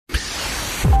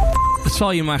het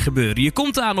zal je maar gebeuren. Je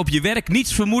komt aan op je werk,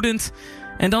 niets vermoedend.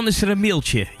 En dan is er een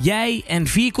mailtje. Jij en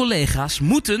 4 collega's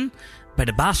moeten bij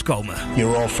de baas komen.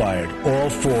 You're all fired. All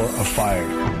 4 are fired.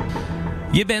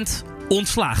 Je bent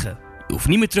ontslagen. Je hoeft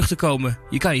niet meer terug te komen.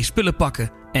 Je kan je spullen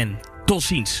pakken en tot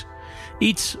ziens.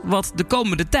 Iets wat de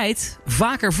komende tijd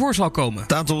vaker voor zal komen.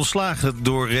 Het aantal ontslagen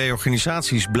door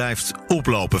reorganisaties blijft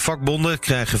oplopen. Vakbonden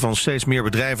krijgen van steeds meer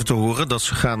bedrijven te horen dat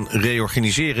ze gaan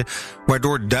reorganiseren,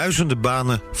 waardoor duizenden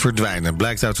banen verdwijnen.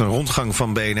 Blijkt uit een rondgang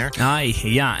van BNR.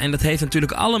 Ja, en dat heeft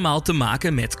natuurlijk allemaal te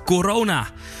maken met corona.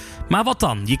 Maar wat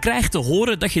dan? Je krijgt te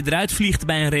horen dat je eruit vliegt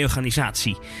bij een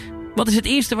reorganisatie. Wat is het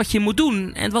eerste wat je moet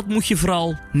doen en wat moet je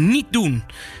vooral niet doen?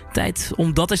 Tijd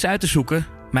om dat eens uit te zoeken.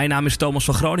 Mijn naam is Thomas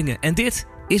van Groningen en dit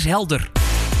is Helder.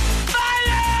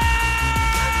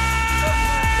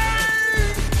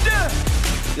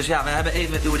 Dus ja, we hebben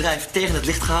even uw bedrijf tegen het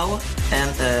licht gehouden en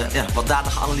wat data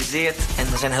geanalyseerd.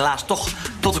 En we zijn helaas toch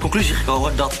tot de conclusie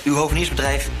gekomen dat uw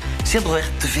hoveniersbedrijf simpelweg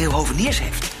te veel hoveniers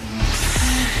heeft.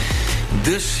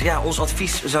 Dus ja, ons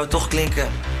advies zou toch klinken: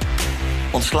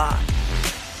 ontsla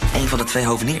een van de 2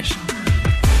 hoveniers.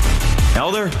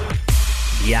 Helder.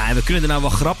 Ja, en we kunnen er nou wel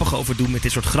grappig over doen met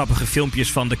dit soort grappige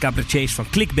filmpjes van de cabaretiers van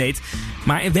Clickbait.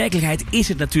 Maar in werkelijkheid is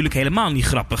het natuurlijk helemaal niet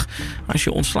grappig. Als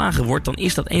je ontslagen wordt, dan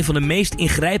is dat een van de meest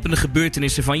ingrijpende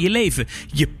gebeurtenissen van je leven.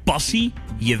 Je passie,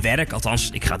 je werk, althans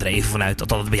ik ga er even vanuit dat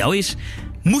dat bij jou is,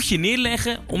 moet je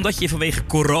neerleggen omdat je vanwege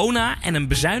corona en een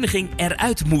bezuiniging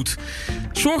eruit moet.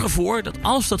 Zorg ervoor dat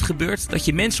als dat gebeurt, dat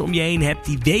je mensen om je heen hebt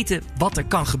die weten wat er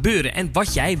kan gebeuren en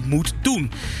wat jij moet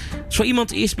doen. Zo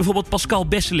iemand is bijvoorbeeld Pascal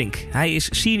Besselink. Hij is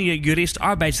senior jurist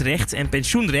arbeidsrecht en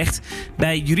pensioenrecht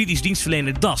bij juridisch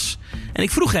dienstverlener DAS. En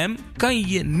ik vroeg hem, kan je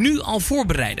je nu al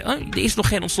voorbereiden? Er is nog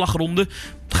geen ontslagronde,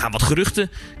 er gaan wat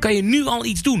geruchten. Kan je nu al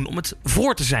iets doen om het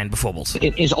voor te zijn bijvoorbeeld?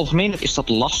 In zijn algemeenheid is dat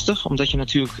lastig, omdat je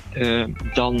natuurlijk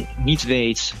dan niet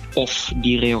weet of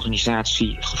die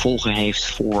reorganisatie gevolgen heeft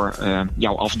voor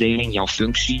jouw afdeling, jouw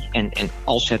functie. En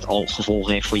als het al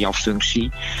gevolgen heeft voor jouw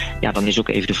functie, ja, dan is ook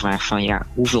even de vraag van ja,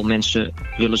 hoeveel mensen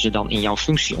willen ze dan in jouw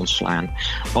functie ontslaan?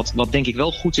 Wat denk ik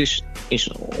wel goed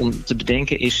is om te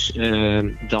bedenken is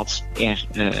dat er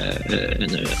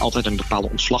altijd een bepaalde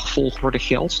ontslagvolgorde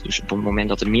geldt. Dus op het moment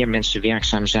dat er meer mensen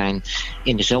werkzaam zijn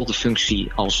in dezelfde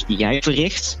functie als die jij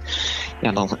verricht,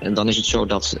 ja, dan is het zo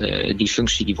dat die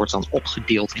functie die wordt dan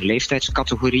opgedeeld in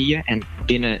leeftijdscategorieën. En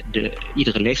binnen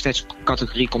iedere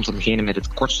leeftijdscategorie komt dan degene met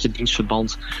het kortste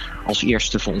dienstverband als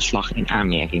eerste voor ontslag in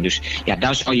aanmerking. Dus ja,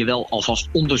 daar zou je wel alvast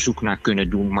onderzoek naar kunnen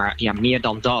doen. Maar ja, meer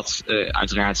dan dat,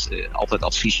 uiteraard altijd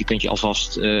advies. Je kunt je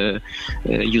alvast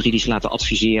juridisch laten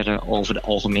adviseren over de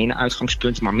algemene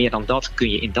uitgangspunten. Maar meer dan dat kun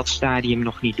je in dat stadium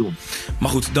nog niet doen. Maar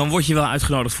goed, dan word je wel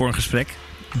uitgenodigd voor een gesprek.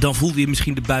 Dan voelde je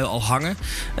misschien de bui al hangen.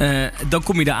 Dan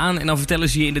kom je daar aan en dan vertellen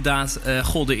ze je inderdaad,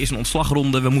 er is een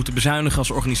ontslagronde, we moeten bezuinigen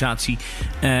als organisatie.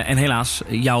 En helaas,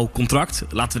 jouw contract,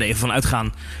 laten we er even van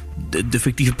uitgaan, de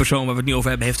fictieve persoon waar we het nu over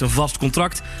hebben heeft een vast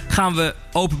contract. Gaan we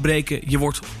openbreken, je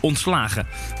wordt ontslagen.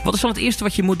 Wat is dan het eerste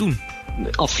wat je moet doen?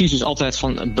 Advies is altijd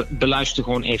van beluister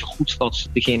gewoon even goed wat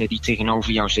degene die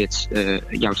tegenover jou zit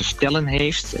jou te vertellen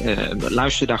heeft.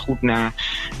 Luister daar goed naar.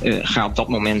 Ga op dat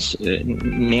moment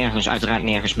uiteraard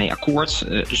nergens mee akkoord.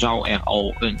 Zou er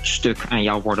al een stuk aan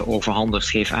jou worden overhandigd,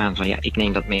 geef aan van ja, ik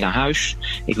neem dat mee naar huis.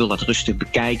 Ik wil dat rustig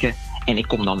bekijken. En ik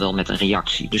kom dan wel met een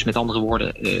reactie. Dus met andere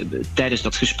woorden, tijdens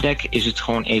dat gesprek is het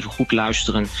gewoon even goed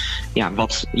luisteren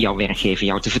wat jouw werkgever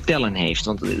jou te vertellen heeft.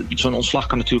 Want zo'n ontslag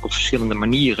kan natuurlijk op verschillende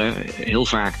manieren. Heel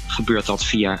vaak gebeurt dat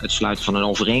via het sluiten van een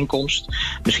overeenkomst.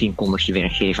 Misschien kondigt je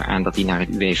werkgever aan dat hij naar het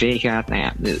UWV gaat. Nou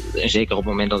ja, en zeker op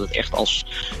het moment dat het echt als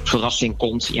verrassing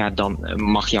komt, ja, dan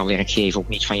mag jouw werkgever ook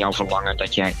niet van jou verlangen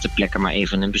dat jij ter plekke maar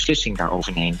even een beslissing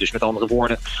daarover neemt. Dus met andere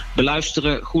woorden,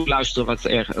 goed luisteren wat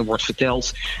er wordt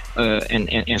verteld.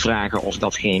 En vragen of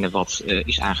datgene wat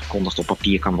is aangekondigd op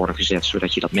papier kan worden gezet,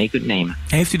 zodat je dat mee kunt nemen.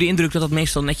 Heeft u de indruk dat dat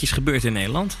meestal netjes gebeurt in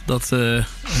Nederland? Dat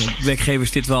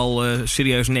werkgevers dit wel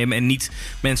serieus nemen en niet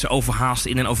mensen overhaast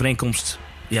in een overeenkomst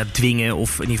dwingen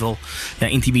of in ieder geval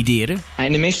intimideren?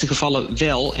 In de meeste gevallen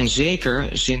wel, en zeker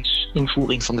sinds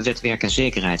invoering van de wet werk en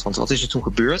zekerheid. Want wat is er toen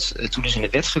gebeurd? Toen is in de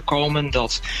wet gekomen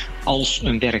dat als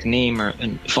een werknemer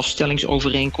een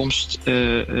vaststellingsovereenkomst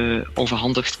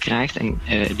overhandigd krijgt en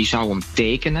die zou hem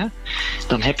tekenen,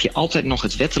 dan heb je altijd nog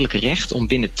het wettelijke recht om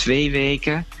binnen 2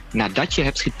 weken nadat je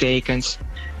hebt getekend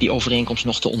die overeenkomst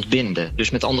nog te ontbinden. Dus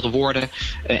met andere woorden,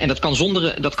 en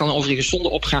dat kan overigens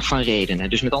zonder opgaaf van redenen.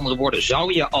 Dus met andere woorden,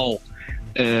 zou je al,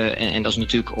 en dat is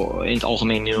natuurlijk in het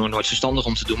algemeen nooit verstandig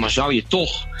om te doen, maar zou je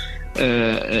toch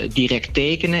direct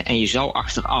tekenen en je zou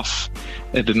achteraf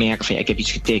bemerken van ik heb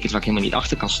iets getekend waar ik helemaal niet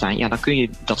achter kan staan, dan kun je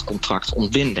dat contract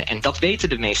ontbinden. En dat weten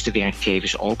de meeste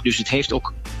werkgevers ook. Dus het heeft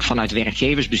ook vanuit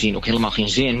werkgeversbezien ook helemaal geen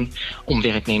zin om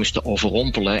werknemers te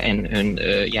overrompelen en hun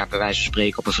bij wijze van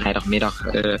spreken op een vrijdagmiddag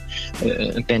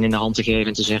een pen in de hand te geven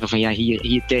en te zeggen van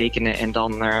hier tekenen en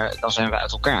dan zijn we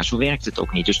uit elkaar. Zo werkt het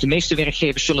ook niet. Dus de meeste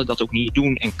werkgevers zullen dat ook niet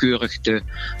doen en keurig de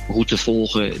route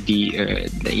volgen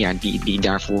die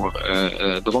daarvoor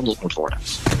bewandeld moet worden.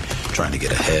 Trying to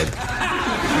get ahead.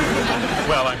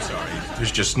 Well, I'm sorry.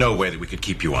 There's just no way that we could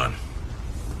keep you on.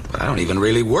 But I don't even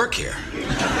really work here.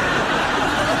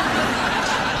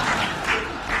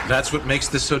 That's what makes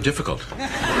this so difficult.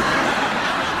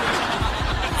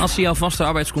 Als ze jouw vaste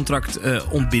arbeidscontract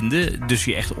ontbinden, dus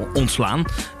je echt ontslaan,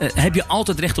 heb je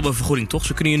altijd recht op een vergoeding, toch?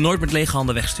 Ze kunnen je nooit met lege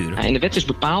handen wegsturen. In de wet is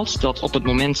bepaald dat op het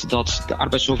moment dat de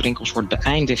arbeidsovereenkomst wordt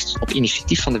beëindigd op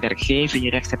initiatief van de werkgever, je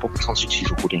recht hebt op een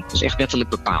transitievergoeding. Dat is echt wettelijk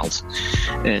bepaald.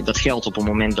 Dat geldt op het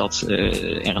moment dat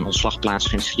er een ontslag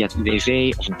plaatsvindt via het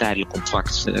UWV of een tijdelijk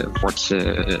contract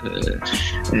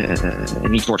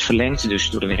niet wordt verlengd, dus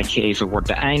door de werkgever wordt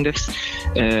beëindigd.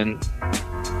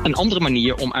 Een andere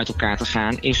manier om uit elkaar te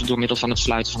gaan is door middel van het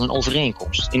sluiten van een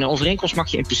overeenkomst. In een overeenkomst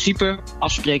mag je in principe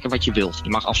afspreken wat je wilt. Je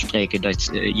mag afspreken dat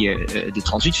je de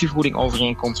transitievergoeding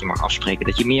overeenkomt. Je mag afspreken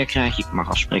dat je meer krijgt. Je mag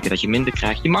afspreken dat je minder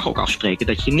krijgt. Je mag ook afspreken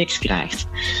dat je niks krijgt.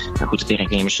 Nou goed, de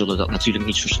werknemers zullen dat natuurlijk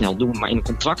niet zo snel doen. Maar in een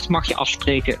contract mag je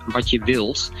afspreken wat je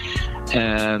wilt.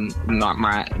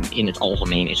 Maar in het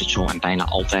algemeen is het zo, en bijna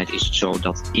altijd is het zo,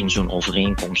 dat in zo'n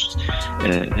overeenkomst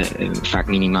vaak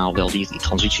minimaal wel die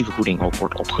transitievergoeding ook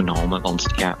wordt opgenomen. Want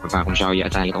waarom zou je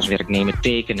uiteindelijk als werknemer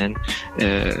tekenen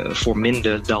voor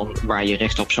minder dan waar je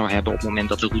recht op zou hebben op het moment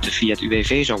dat de route via het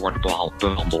UWV zou worden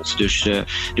behandeld. Dus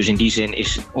in die zin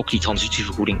is ook die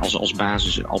transitievergoeding als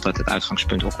basis altijd het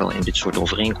uitgangspunt ook wel in dit soort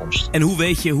overeenkomsten. En hoe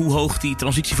weet je hoe hoog die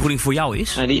transitievergoeding voor jou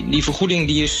is? Die vergoeding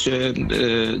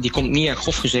die komt neer,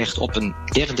 grof gezegd, op een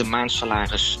derde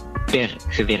maandsalaris per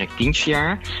gewerkt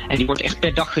dienstjaar. En die wordt echt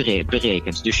per dag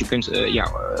berekend. Dus je kunt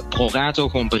pro rato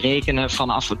gewoon berekenen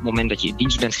vanaf het moment dat je in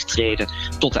dienst bent getreden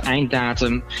tot de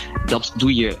einddatum. Dat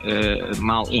doe je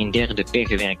maal 1/3 per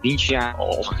gewerkt dienstjaar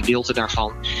of een gedeelte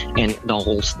daarvan. En dan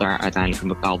rolt daar uiteindelijk een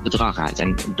bepaald bedrag uit.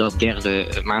 En dat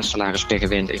derde maandsalaris per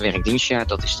gewerkt dienstjaar,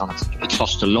 dat is dan het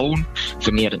vaste loon,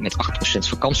 vermeerderd met 8%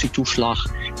 vakantietoeslag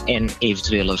en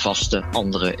eventuele vaste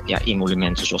andere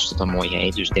emolumenten, zoals dat dan mooi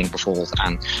heet. Dus denk bijvoorbeeld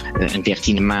aan een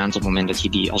 13e maand op het moment dat je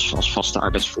die als vaste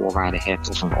arbeidsvoorwaarde hebt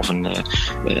of een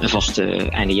vaste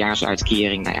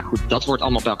eindejaarsuitkering. Nou ja, goed, dat wordt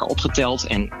allemaal bij elkaar opgeteld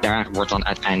en daar wordt dan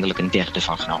uiteindelijk een derde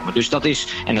van genomen. Dus dat is,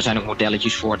 en er zijn ook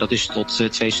modelletjes voor, dat is tot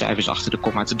 2 cijfers achter de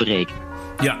komma te berekenen.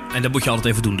 Ja, en dat moet je altijd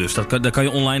even doen dus. Dat kan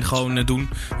je online gewoon doen.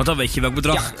 Want dan weet je welk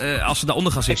bedrag, als ze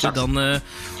daaronder gaan zitten,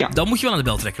 dan moet je wel aan de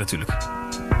bel trekken natuurlijk.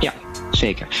 Ja,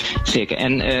 zeker.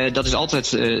 En dat is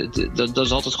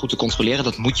altijd goed te controleren.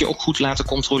 Dat moet je ook goed laten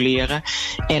controleren.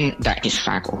 En daar is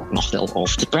vaak ook nog wel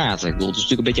over te praten. Ik bedoel, het is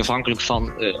natuurlijk een beetje afhankelijk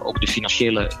van ook de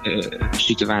financiële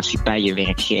situatie bij je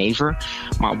werkgever.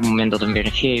 Maar op het moment dat een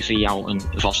werkgever jou een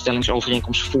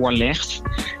vaststellingsovereenkomst voorlegt,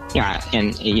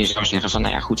 en je zou zeggen van,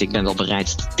 ik ben wel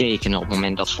bereid te tekenen op het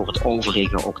moment dat voor het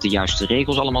overige ook de juiste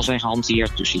regels allemaal zijn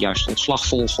gehanteerd. Dus de juiste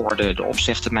ontslagvolgorde, de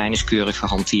opzegtermijn is keurig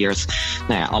gehanteerd.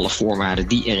 Alle voorwaarden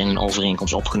die er in een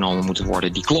overeenkomst opgenomen moeten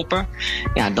worden, die kloppen.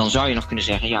 Ja, dan zou je nog kunnen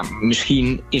zeggen,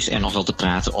 misschien is er nog wel te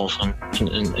praten over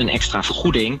een extra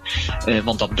vergoeding.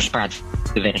 Want dat bespaart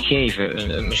de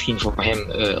werkgever misschien voor hem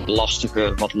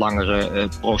lastige, wat langere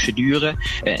procedure.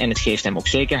 En het geeft hem ook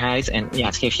zekerheid. En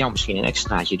het geeft jou misschien een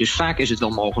extraatje. Dus vaak is het wel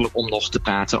mogelijk om nog te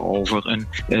praten over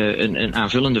een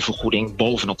aanvullende vergoeding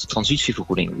bovenop de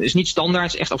transitievergoeding. Het is niet standaard,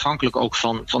 het is echt afhankelijk ook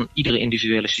van iedere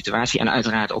individuele situatie. En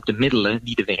uiteraard ook de middelen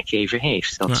die de werkgever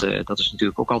heeft. Dat is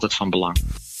natuurlijk ook altijd van belang.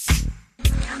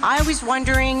 I was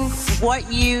wondering what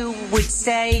you would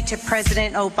say to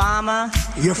President Obama.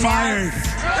 You're fired.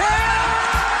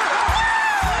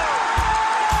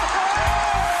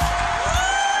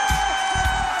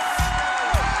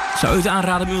 Zou u het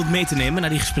aanraden om iemand mee te nemen naar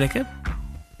die gesprekken?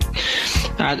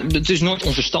 Het is nooit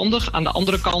onverstandig. Aan de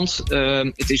andere kant,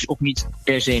 het is ook niet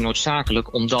per se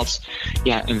noodzakelijk, omdat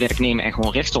een werknemer er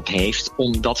gewoon recht op heeft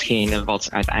om datgene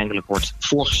wat uiteindelijk wordt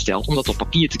voorgesteld, om dat op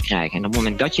papier te krijgen. En op het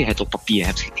moment dat je het op papier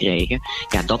hebt gekregen,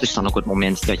 dat is dan ook het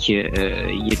moment dat je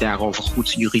je daarover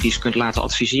goed juridisch kunt laten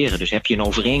adviseren. Dus heb je een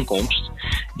overeenkomst,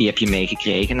 die heb je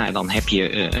meegekregen, dan heb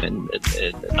je,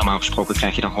 normaal gesproken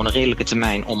krijg je dan gewoon een redelijke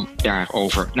termijn om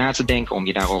daarover na te denken, om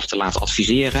je daarover te laten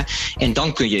adviseren. En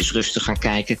dan kun je eens rustig gaan kijken,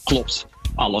 klopt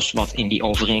alles wat in die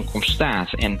overeenkomst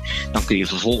staat. En dan kun je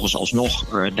vervolgens alsnog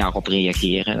daarop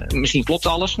reageren. Misschien klopt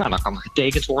alles, nou dan kan het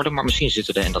getekend worden, maar misschien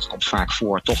zitten er, en dat komt vaak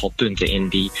voor, toch wel punten in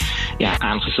die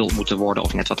aangevuld moeten worden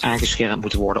of net wat aangescherpt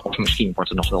moeten worden. Of misschien wordt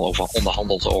er nog wel over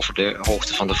onderhandeld over de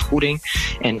hoogte van de vergoeding.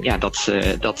 En ja,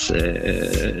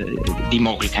 die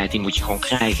mogelijkheid die moet je gewoon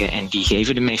krijgen en die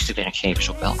geven de meeste werkgevers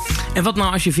ook wel. En wat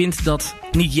nou als je vindt dat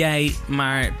niet jij,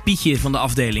 maar Pietje van de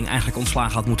afdeling eigenlijk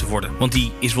ontslagen had moeten worden? Want die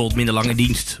is bijvoorbeeld minder lang in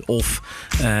dienst. Of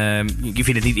je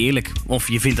vindt het niet eerlijk. Of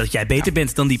je vindt dat jij beter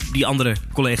bent dan die andere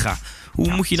collega.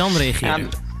 Hoe moet je dan reageren?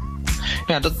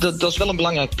 Ja, dat is wel een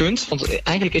belangrijk punt. Want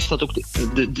eigenlijk is dat ook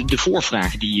de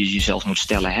voorvraag die je jezelf moet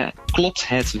stellen. Hè? Klopt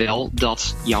het wel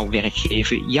dat jouw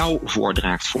werkgever jou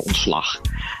voordraagt voor ontslag?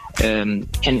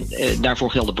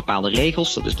 Daarvoor gelden bepaalde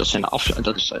regels.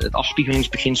 Dat is het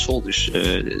afspiegelingsbeginsel. Dus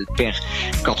per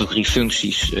categorie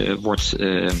functies wordt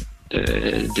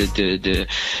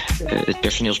het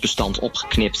personeelsbestand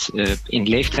opgeknipt in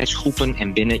leeftijdsgroepen.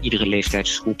 En binnen iedere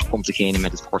leeftijdsgroep komt degene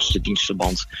met het kortste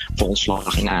dienstverband voor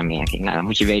ontslag in aanmerking. Nou, dan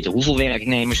moet je weten hoeveel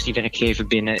werknemers die werkgever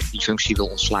binnen die functie wil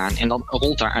ontslaan. En dan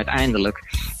rolt daar uiteindelijk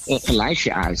een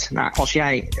lijstje uit. Nou, als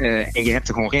jij, en je hebt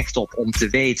er gewoon recht op om te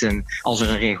weten als er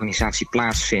een reorganisatie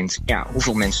plaatsvindt,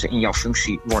 hoeveel mensen in jouw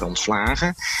functie worden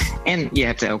ontslagen. En je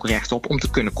hebt er ook recht op om te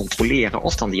kunnen controleren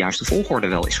of dan de juiste volgorde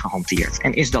wel is gehanteerd.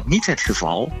 En is dat niet het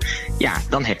geval,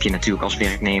 dan heb je natuurlijk als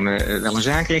werknemer wel een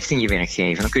zaak richting je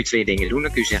werkgever. Dan kun je 2 dingen doen.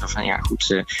 Dan kun je zeggen van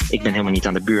ik ben helemaal niet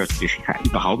aan de beurt, dus ik ga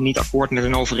überhaupt niet akkoord met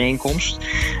een overeenkomst.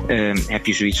 Heb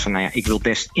je zoiets van, ik wil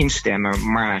best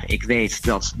instemmen, maar ik weet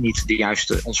dat niet de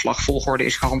juiste ontslagvolgorde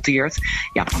is gehanteerd.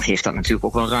 Ja, dan geeft dat natuurlijk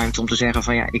ook wel ruimte om te zeggen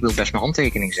van ik wil best mijn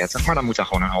handtekening zetten, maar dan moet daar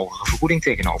gewoon een hogere vergoeding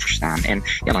tegenover staan. En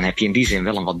dan heb je in die zin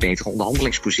wel een wat betere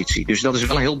onderhandelingspositie. Dus dat is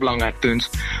wel een heel belangrijk punt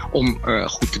om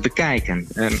goed te bekijken.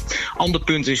 Ander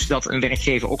punt is dat een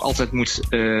werkgever ook altijd moet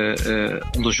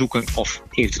onderzoeken of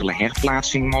eventuele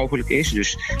herplaatsing mogelijk is.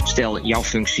 Dus stel, jouw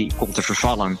functie komt te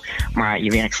vervallen, maar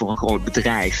je werkt voor een groot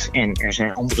bedrijf en er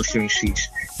zijn andere functies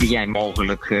die jij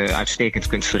mogelijk uitstekend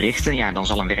kunt verrichten. Dan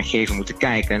zal een werkgever moeten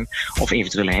kijken of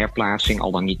eventuele herplaatsing,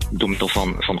 al dan niet door middel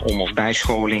van om- of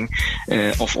bijscholing,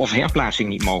 of herplaatsing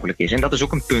niet mogelijk is. En dat is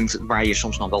ook een punt waar je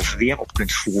soms nog wel verweer op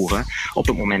kunt voeren op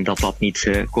het moment dat dat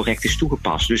niet correct is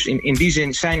toegepast. Dus in die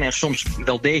zin zijn er soms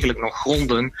wel degelijk nog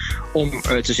gronden om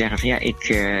te zeggen van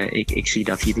ik zie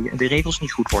dat hier de regels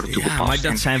niet goed worden toegepast. Ja, maar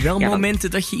dat zijn wel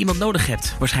momenten dat je iemand nodig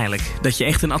hebt, waarschijnlijk. Dat je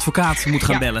echt een advocaat moet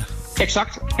gaan bellen.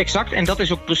 Exact. En dat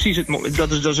is ook precies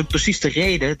dat is ook precies de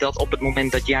reden dat op het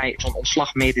moment dat jij zo'n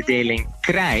ontslagmededeling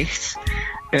krijgt,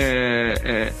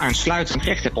 aansluitend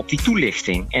recht hebt op die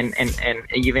toelichting. En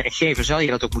je werkgever zal je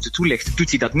dat ook moeten toelichten. Doet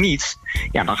hij dat niet,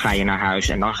 dan ga je naar huis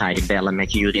en dan ga je bellen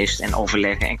met je jurist en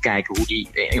overleggen en kijken hoe die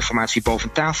informatie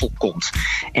boven tafel komt.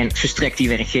 En verstrekt die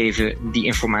werkgever die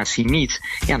informatie niet,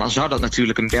 dan zou dat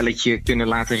natuurlijk een belletje kunnen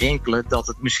laten rinkelen dat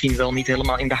het misschien wel niet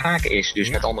helemaal in de haak is. Dus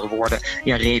met andere woorden,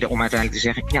 reden om uiteindelijk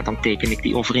te zeggen, dan teken ik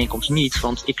die overeenkomst niet,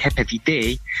 want ik heb het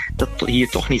idee dat hier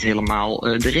toch niet helemaal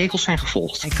de regels zijn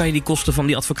gevolgd. En kan je die kosten van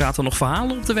die advocaat dan nog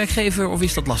verhalen op de werkgever, of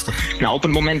is dat lastig? Nou, op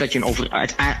het moment dat je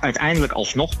uiteindelijk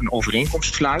alsnog een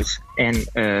overeenkomst sluit en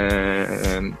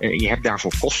je hebt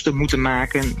daarvoor kosten moeten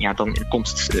maken, dan komt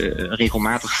het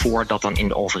regelmatig voor dat dan in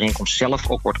de overeenkomst zelf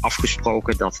ook wordt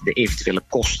afgesproken dat de eventuele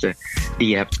kosten die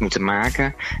je hebt moeten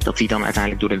maken, dat die dan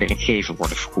uiteindelijk door de werkgever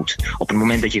worden vergoed. Op het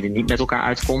moment dat je er niet met elkaar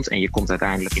uitkomt en je komt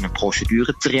uiteindelijk in een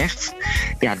procedure terecht,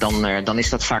 dan is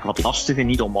dat vaak wat lastiger,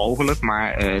 niet onmogelijk,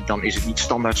 maar dan is het niet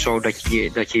standaard zo dat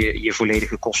je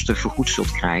volledige kosten vergoed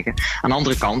zult krijgen. Aan de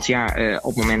andere kant,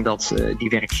 op het moment dat die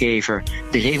werkgever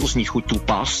de regels niet goed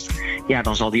toepast,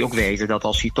 dan zal die ook weten dat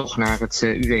als hij toch naar het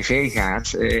UWV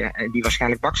gaat, die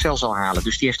waarschijnlijk bakcel zal halen.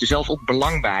 Dus die heeft er zelf ook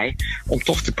belang bij om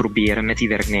toch te proberen met die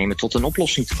werknemer tot een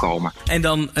oplossing te komen. En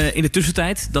dan in de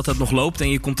tussentijd, dat nog loopt en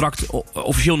je contract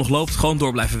officieel nog loopt, gewoon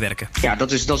door blijven werken? Ja,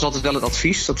 dat is altijd wel het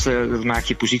advies. Dat maakt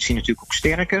je positie natuurlijk ook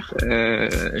sterker.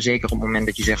 Zeker op het moment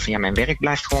dat je zegt van mijn werk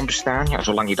blijft gewoon bestaan.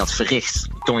 Zolang je dat verricht,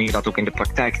 toon je dat ook in de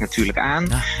praktijk natuurlijk aan.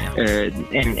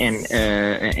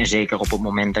 En zeker op het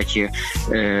moment dat je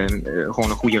gewoon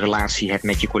een goede relatie hebt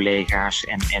met je collega's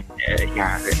en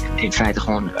in feite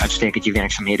gewoon uitstekend je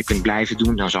werkzaamheden kunt blijven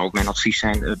doen, dan zou ook mijn advies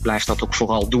zijn, blijf dat ook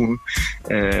vooral doen.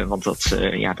 Want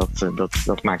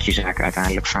dat maakt je zaak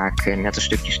uiteindelijk vaak net een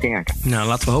stukje sterker. Nou,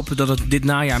 laten we hopen dat het dit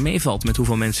najaar meevalt met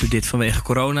hoeveel mensen dit vanwege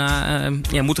corona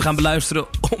moeten gaan beluisteren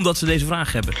omdat ze deze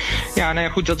vraag hebben. Ja,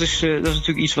 goed, dat is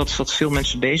natuurlijk iets wat veel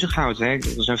mensen bezighoudt. Hè. Er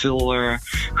zijn veel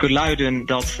geluiden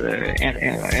dat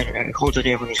er grote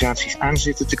reorganisaties reorganisaties aan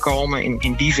zitten te komen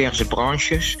in diverse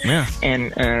branches. Ja.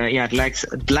 En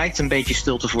het lijkt een beetje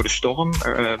stilte voor de storm.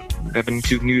 We hebben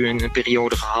natuurlijk nu een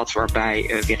periode gehad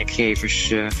waarbij werkgevers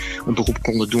een beroep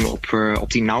konden doen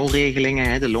op die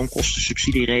nauwregelingen, de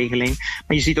loonkostensubsidieregeling.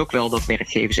 Maar je ziet ook wel dat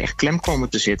werkgevers echt klem komen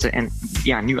te zitten en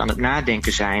nu aan het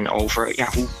nadenken zijn over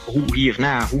hoe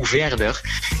hierna, hoe verder.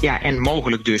 Ja, en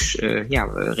mogelijk dus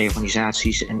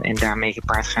reorganisaties en daarmee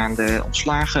gepaardgaande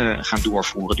ontslagen gaan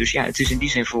doorvoeren. Dus ja, het is in die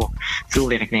zin voor veel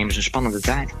werknemers een spannende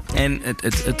tijd. En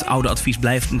het oude advies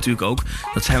blijft natuurlijk ook,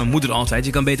 dat zei mijn moeder altijd,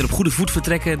 je kan beter op goede voet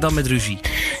vertrekken dan met ruzie.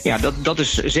 Ja, dat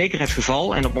is zeker het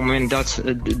geval. En op het moment dat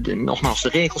nogmaals de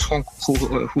regels gewoon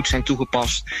goed zijn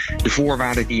toegepast, de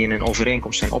voorwaarden die in een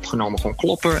overeenkomst zijn opgenomen gewoon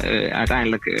kloppen.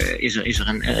 Uiteindelijk is er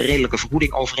een redelijke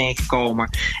vergoeding overeengekomen.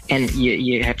 En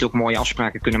je hebt ook mooie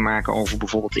afspraken kunnen maken over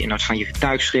bijvoorbeeld de inhoud van je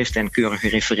getuigschrift en keurige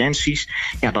referenties.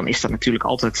 Ja, dan is dat natuurlijk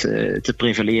altijd te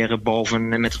prevaleren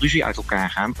boven met ruzie uit elkaar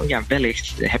gaan. Ja,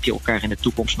 wellicht heb je elkaar in de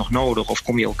toekomst nog nodig of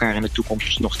kom je elkaar in de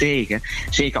toekomst nog tegen.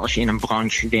 Zeker als je in een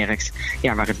branche werkt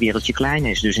waar het wereldje klein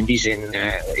is. Dus in die zin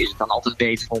is het dan altijd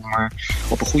beter om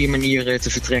op een goede manier te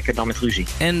vertrekken dan met ruzie.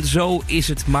 En zo is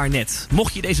het maar net.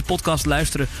 Mocht je deze podcast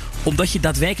luisteren omdat je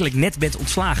daadwerkelijk net bent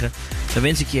ontslagen, dan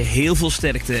wens ik je heel veel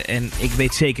sterkte. En ik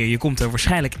weet zeker, je komt er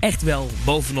waarschijnlijk echt wel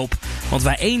bovenop. Want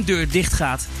waar 1 deur dicht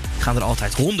gaat, gaan er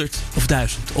altijd 100 of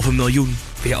 1000 of 1 miljoen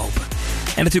weer open.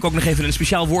 En natuurlijk ook nog even een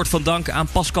speciaal woord van dank aan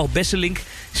Pascal Besselink,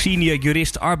 senior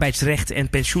jurist arbeidsrecht en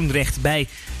pensioenrecht bij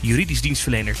juridisch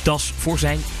dienstverlener DAS, voor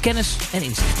zijn kennis en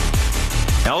inzicht.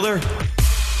 Helder.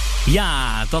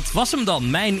 Ja, dat was hem dan.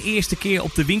 Mijn eerste keer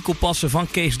op de winkelpassen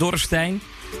van Kees Dorrestein.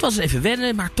 Het was even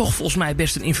wennen, maar toch volgens mij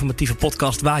best een informatieve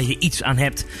podcast waar je iets aan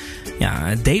hebt.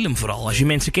 Ja, deel hem vooral. Als je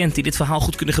mensen kent die dit verhaal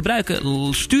goed kunnen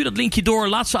gebruiken, stuur dat linkje door.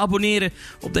 Laat ze abonneren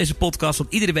op deze podcast.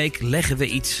 Want iedere week leggen we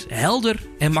iets helder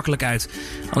en makkelijk uit.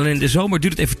 Alleen in de zomer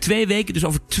duurt het even 2 weken. Dus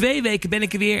over 2 weken ben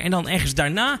ik er weer. En dan ergens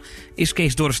daarna is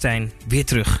Kees Dorrestein weer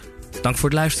terug. Dank voor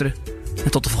het luisteren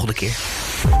en tot de volgende keer.